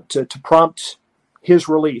 to prompt his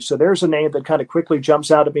release. So there's a name that kind of quickly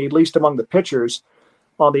jumps out at me, at least among the pitchers.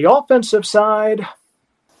 On the offensive side,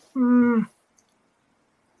 how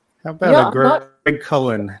about Greg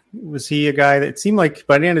Cullen? Was he a guy that seemed like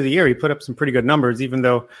by the end of the year he put up some pretty good numbers, even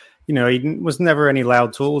though, he was never any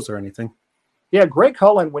loud tools or anything? Yeah, Greg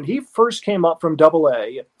Cullen, when he first came up from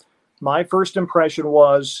Double-A, my first impression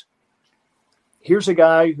was, here's a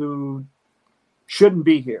guy who shouldn't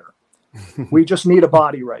be here. We just need a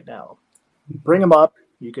body right now. Bring him up.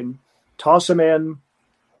 You can toss him in,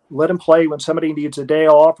 let him play when somebody needs a day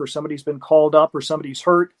off or somebody's been called up or somebody's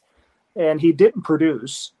hurt. And he didn't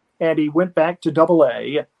produce. And he went back to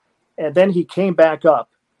Double-A. And then he came back up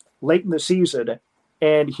late in the season.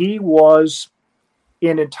 And he was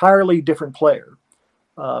an entirely different player.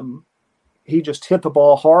 He just hit the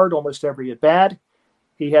ball hard almost every at bat.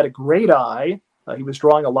 He had a great eye. He was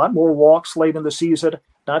drawing a lot more walks late in the season,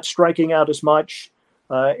 not striking out as much.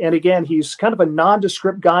 And again, he's kind of a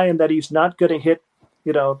nondescript guy in that he's not going to hit,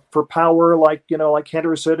 for power like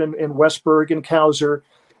Henderson and Westberg and Kauser,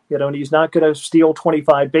 and he's not going to steal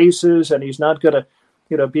 25 bases, and he's not going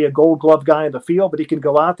to, be a Gold Glove guy in the field, but he can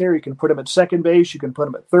go out there. You can put him at second base. You can put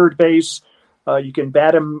him at third base. You can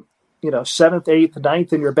bat him, 7th, 8th,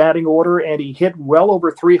 9th in your batting order, and he hit well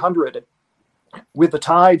over 300 with the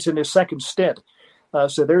Tides in his second stint.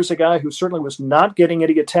 So there's a guy who certainly was not getting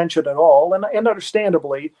any attention at all, and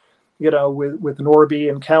understandably, with Norby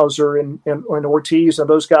and Kauser and Ortiz and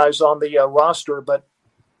those guys on the roster. But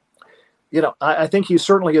I think he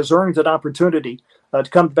certainly has earned an opportunity to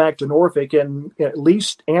come back to Norfolk and at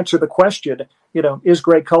least answer the question, is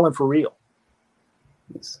Greg Cullen for real?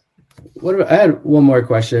 I had one more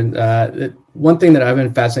question. One thing that I've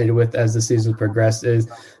been fascinated with as the season progressed is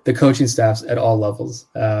the coaching staffs at all levels,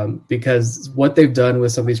 because what they've done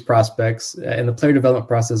with some of these prospects and the player development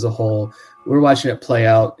process as a whole, we're watching it play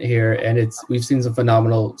out here, and we've seen some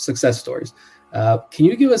phenomenal success stories. Can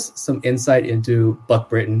you give us some insight into Buck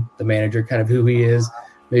Britton, the manager, kind of who he is,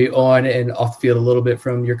 maybe on and off the field a little bit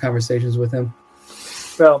from your conversations with him?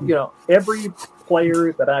 Well, every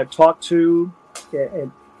player that I've talked to,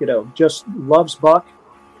 and just loves Buck,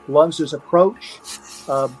 loves his approach.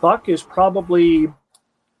 Buck is probably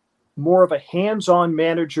more of a hands-on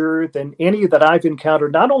manager than any that I've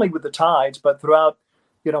encountered, not only with the Tides, but throughout,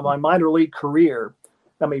 my minor league career.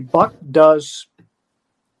 I mean, Buck does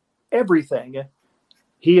everything.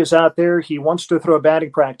 He is out there. He wants to throw a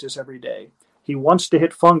batting practice every day. He wants to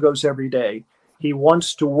hit fungos every day. He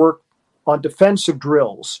wants to work on defensive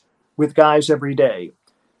drills with guys every day.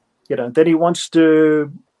 Then he wants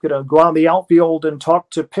to, go out in the outfield and talk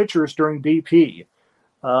to pitchers during BP.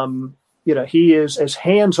 He is as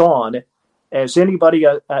hands-on as anybody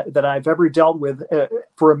that I've ever dealt with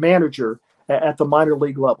for a manager at the minor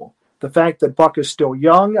league level. The fact that Buck is still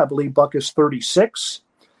young, I believe Buck is 36,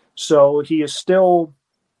 so he is still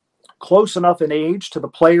close enough in age to the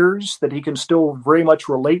players that he can still very much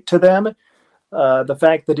relate to them. The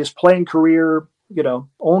fact that his playing career,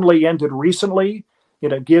 only ended recently,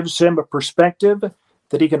 gives him a perspective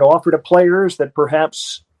that he can offer to players that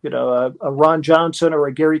perhaps, a Ron Johnson or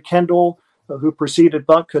a Gary Kendall who preceded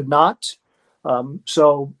Buck could not.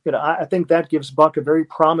 I think that gives Buck a very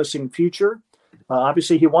promising future.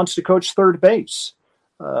 Obviously, he wants to coach third base.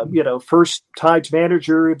 First Tides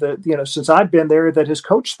manager that, since I've been there that has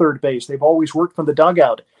coached third base. They've always worked from the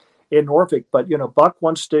dugout in Norfolk. But, Buck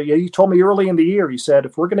wants to, he told me early in the year, he said,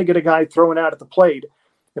 if we're going to get a guy thrown out at the plate,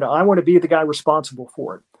 I want to be the guy responsible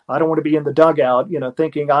for it. I don't want to be in the dugout,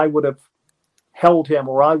 thinking I would have held him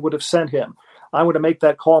or I would have sent him. I want to make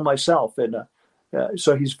that call myself. And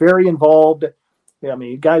so he's very involved.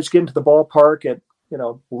 Guys get into the ballpark at,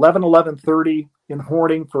 11:30 in the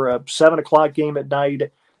morning for a 7 o'clock game at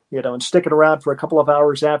night, and sticking around for a couple of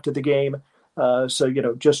hours after the game.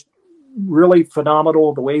 Just really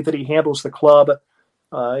phenomenal the way that he handles the club.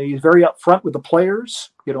 He's very upfront with the players,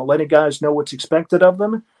 letting guys know what's expected of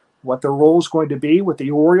them, what their role is going to be, what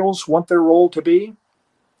the Orioles want their role to be.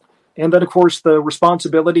 And then, of course, the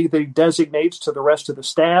responsibility that he designates to the rest of the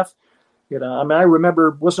staff. I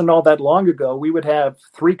remember, wasn't all that long ago, we would have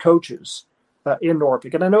 3 coaches in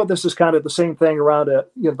Norfolk. And I know this is kind of the same thing around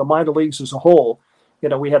the minor leagues as a whole.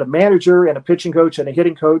 We had a manager and a pitching coach and a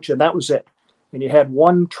hitting coach, and that was it. And you had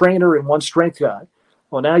one trainer and one strength guy.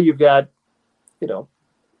 Well, now you've got,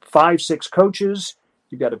 5, 6 coaches.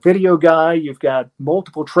 You've got a video guy. You've got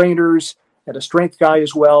multiple trainers and a strength guy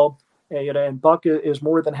as well. And Buck is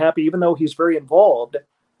more than happy, even though he's very involved,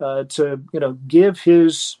 to give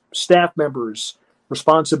his staff members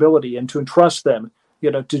responsibility and to entrust them,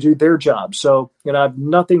 to do their job. So, I have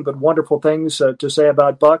nothing but wonderful things to say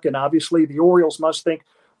about Buck. And obviously the Orioles must think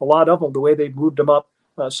a lot of him, the way they moved him up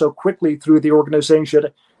so quickly through the organization.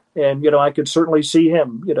 And, I could certainly see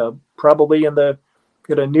him, probably in the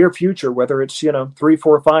near future, whether it's, 3,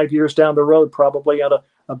 4, 5 years down the road, probably on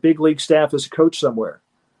a big league staff as a coach somewhere.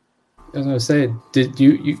 I was going to say, did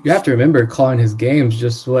you have to remember calling his games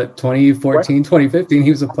just 2014, right. 2015, he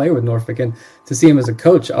was a player with Norfolk, and to see him as a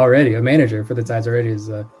coach already, a manager for the Tides already is,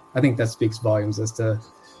 I think that speaks volumes as to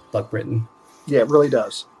Buck Britton. Yeah, it really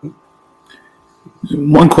does.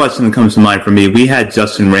 One question that comes to mind for me, we had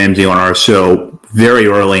Justin Ramsey on our show very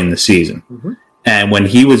early in the season. Mm-hmm. And when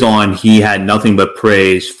he was on, he had nothing but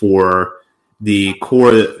praise for the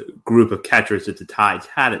core group of catchers that the Tides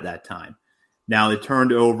had at that time. Now, it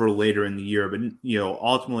turned over later in the year, but,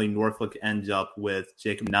 ultimately Norfolk ends up with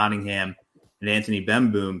Jacob Nottingham and Anthony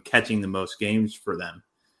Bemboom catching the most games for them.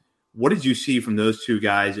 What did you see from those two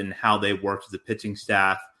guys and how they worked with the pitching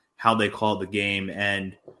staff, how they called the game?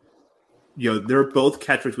 And, they're both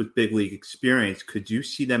catchers with big league experience. Could you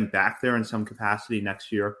see them back there in some capacity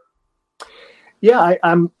next year? Yeah,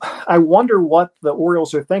 I wonder what the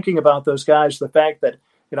Orioles are thinking about those guys. The fact that,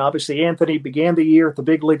 obviously Anthony began the year at the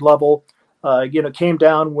big league level, came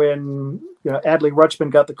down when, Adley Rutschman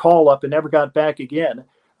got the call up and never got back again.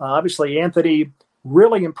 Obviously, Anthony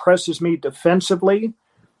really impresses me defensively.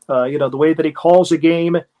 The way that he calls a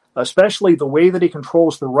game, especially the way that he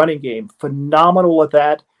controls the running game. Phenomenal at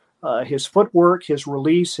that. His footwork, his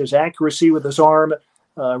release, his accuracy with his arm,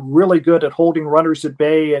 really good at holding runners at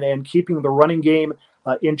bay and keeping the running game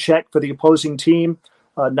in check for the opposing team.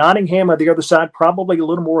 Nottingham on the other side, probably a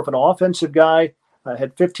little more of an offensive guy,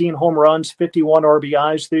 had 15 home runs, 51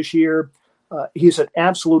 RBIs this year. He's an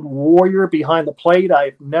absolute warrior behind the plate.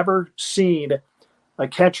 I've never seen a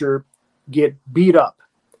catcher get beat up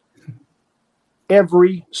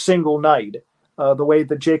every single night the way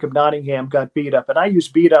that Jacob Nottingham got beat up. And I use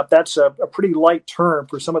beat up. That's a pretty light term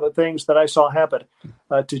for some of the things that I saw happen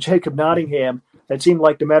to Jacob Nottingham. It seemed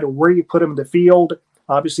like no matter where you put him in the field,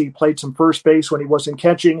 obviously he played some first base when he wasn't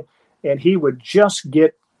catching, and he would just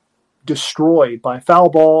get destroyed by foul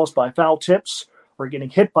balls, by foul tips, or getting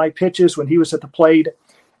hit by pitches when he was at the plate.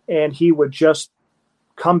 And he would just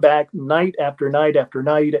come back night after night after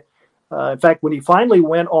night. In fact, when he finally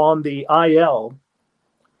went on the IL,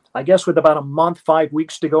 I guess with about a month, 5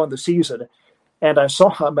 weeks to go in the season, and I saw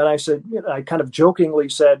him, and I said, I kind of jokingly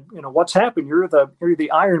said, what's happened? You're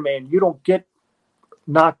the Iron Man. You don't get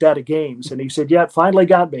knocked out of games. And he said, yeah, it finally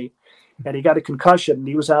got me. And he got a concussion, and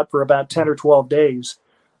he was out for about 10 or 12 days.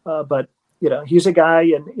 But he's a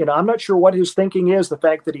guy, and I'm not sure what his thinking is. The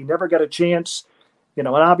fact that he never got a chance, and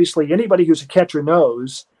obviously anybody who's a catcher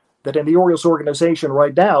knows that in the Orioles organization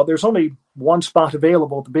right now, there's only one spot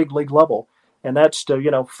available at the big league level, and that's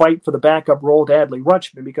to fight for the backup role to Adley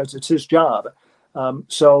Rutschman because it's his job.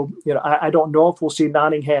 So I don't know if we'll see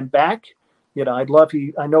Nottingham back. I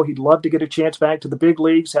know he'd love to get a chance back to the big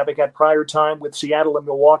leagues, having had prior time with Seattle and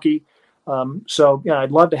Milwaukee. So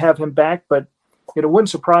I'd love to have him back, but it wouldn't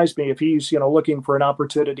surprise me if he's looking for an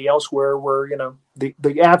opportunity elsewhere where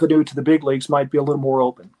the avenue to the big leagues might be a little more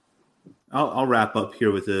open. I'll wrap up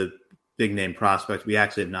here with a big name prospect we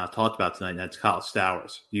actually have not talked about tonight, and that's Kyle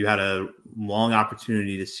Stowers. You had a long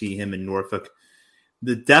opportunity to see him in Norfolk.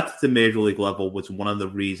 The depth at the major league level was one of the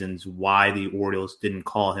reasons why the Orioles didn't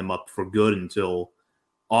call him up for good until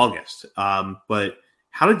August. But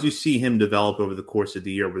how did you see him develop over the course of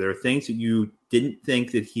the year? Were there things that you didn't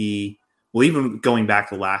think that even going back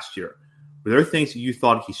to last year, were there things that you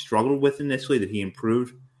thought he struggled with initially that he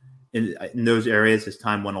improved in those areas as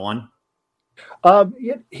time went on?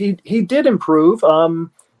 He did improve.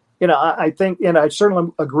 I think, and I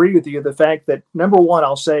certainly agree with you, the fact that, number one,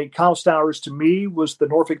 I'll say Kyle Stowers to me was the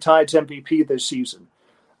Norfolk Tides MVP this season.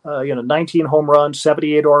 19 home runs,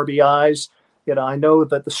 78 RBIs. I know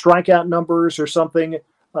that the strikeout numbers are something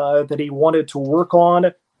that he wanted to work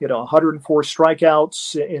on. 104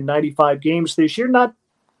 strikeouts in 95 games this year. Not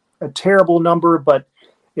a terrible number, but,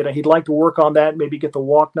 he'd like to work on that, maybe get the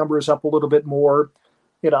walk numbers up a little bit more.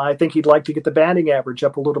 I think he'd like to get the batting average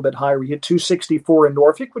up a little bit higher. He hit 264 in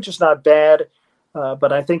Norfolk, which is not bad,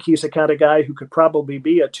 but I think he's the kind of guy who could probably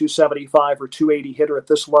be a 275 or 280 hitter at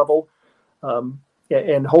this level,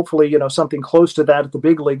 and hopefully, something close to that at the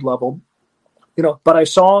big league level. But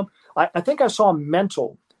I think I saw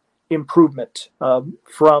mental improvement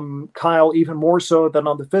from Kyle, even more so than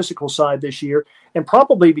on the physical side this year, and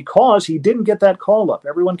probably because he didn't get that call up.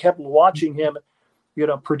 Everyone kept watching him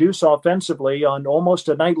produce offensively on almost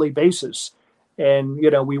a nightly basis. And,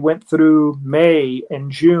 we went through May and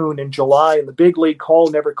June and July, and the big league call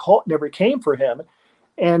never came for him.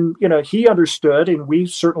 And, he understood, and we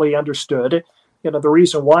certainly understood, the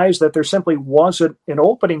reason why is that there simply wasn't an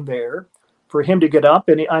opening there for him to get up.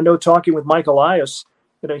 And I know, talking with Mike Elias,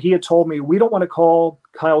 he had told me, we don't want to call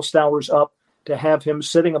Kyle Stowers up to have him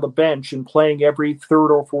sitting on the bench and playing every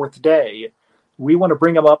third or fourth day. We want to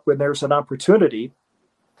bring him up when there's an opportunity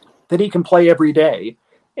that he can play every day.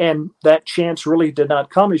 And that chance really did not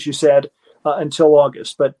come, as you said, until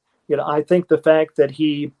August. But, I think the fact that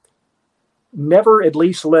he never at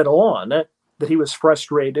least let on that he was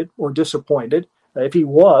frustrated or disappointed. If he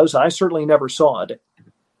was, I certainly never saw it.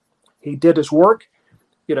 He did his work.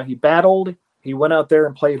 He battled. He went out there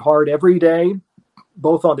and played hard every day,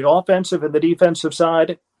 both on the offensive and the defensive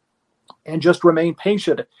side, and just remained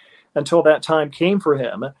patient until that time came for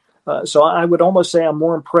him. So I would almost say I'm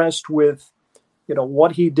more impressed with,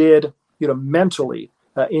 what he did, mentally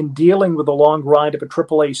in dealing with the long grind of a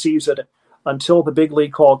AAA season until the big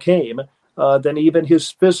league call came, than even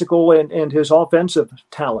his physical and his offensive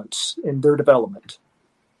talents in their development.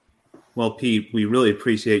 Well, Pete, we really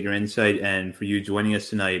appreciate your insight and for you joining us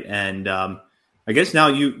tonight. And I guess now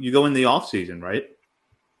you go in the off season, right?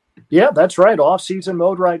 Yeah, that's right. Off season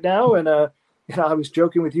mode right now. And, I was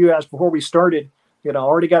joking with you as before we started,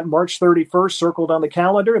 already got March 31st circled on the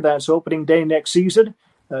calendar. That's opening day next season.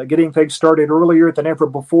 Getting things started earlier than ever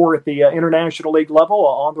before at the International League level,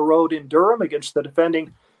 on the road in Durham against the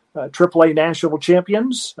defending AAA national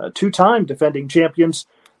champions, two-time defending champions.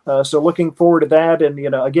 So looking forward to that. And,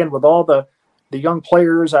 again, with all the young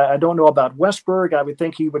players, I don't know about Westberg. I would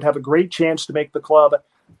think he would have a great chance to make the club.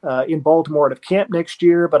 in Baltimore out of camp next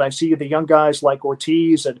year, but I see the young guys like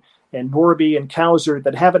Ortiz and Norby and Kauser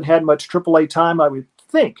that haven't had much AAA time. I would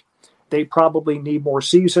think they probably need more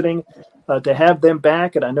seasoning to have them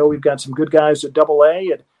back. And I know we've got some good guys at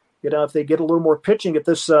AA. And, if they get a little more pitching at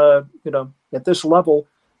this, at this level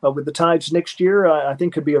with the Tides next year, I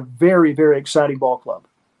think could be a very, very exciting ball club.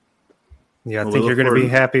 Yeah, I think you're going to be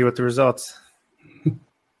happy with the results.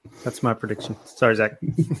 That's my prediction. Sorry, Zach.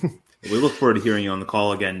 We look forward to hearing you on the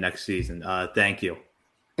call again next season. Thank you.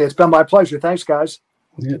 It's been my pleasure. Thanks, guys.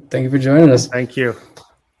 Yeah, thank you for joining us. Thank you.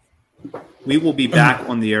 We will be back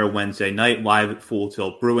on the air Wednesday night live at Full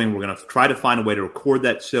Tilt Brewing. We're going to try to find a way to record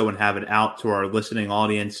that show and have it out to our listening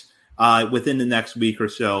audience within the next week or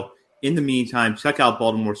so. In the meantime, check out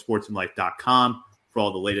BaltimoreSportsAndLife.com for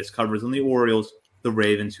all the latest coverage on the Orioles, the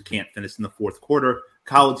Ravens, who can't finish in the fourth quarter,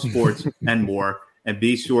 college sports, and more. And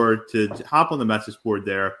be sure to hop on the message board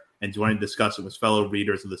there and join and discuss it with fellow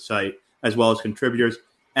readers of the site, as well as contributors.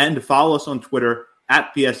 And to follow us on Twitter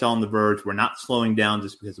at PSL on the Verge. We're not slowing down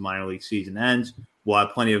just because the minor league season ends. We'll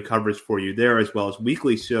have plenty of coverage for you there, as well as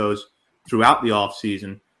weekly shows throughout the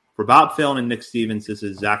offseason. For Bob Phelan and Nick Stevens, this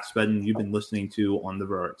is Zach Spedden. You've been listening to On the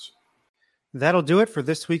Verge. That'll do it for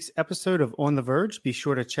this week's episode of On the Verge. Be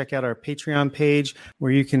sure to check out our Patreon page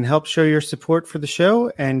where you can help show your support for the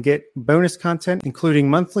show and get bonus content, including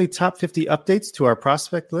monthly top 50 updates to our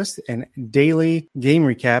prospect list and daily game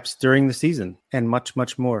recaps during the season, and much,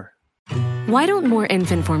 much more. Why don't more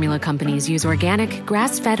infant formula companies use organic,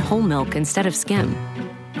 grass-fed whole milk instead of skim?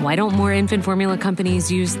 Why don't more infant formula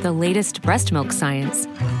companies use the latest breast milk science?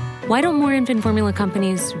 Why don't more infant formula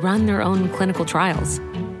companies run their own clinical trials?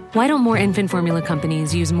 Why don't more infant formula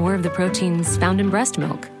companies use more of the proteins found in breast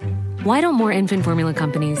milk? Why don't more infant formula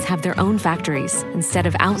companies have their own factories instead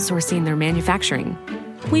of outsourcing their manufacturing?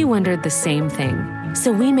 We wondered the same thing.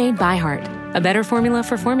 So we made ByHeart, a better formula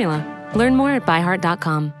for formula. Learn more at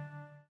byheart.com.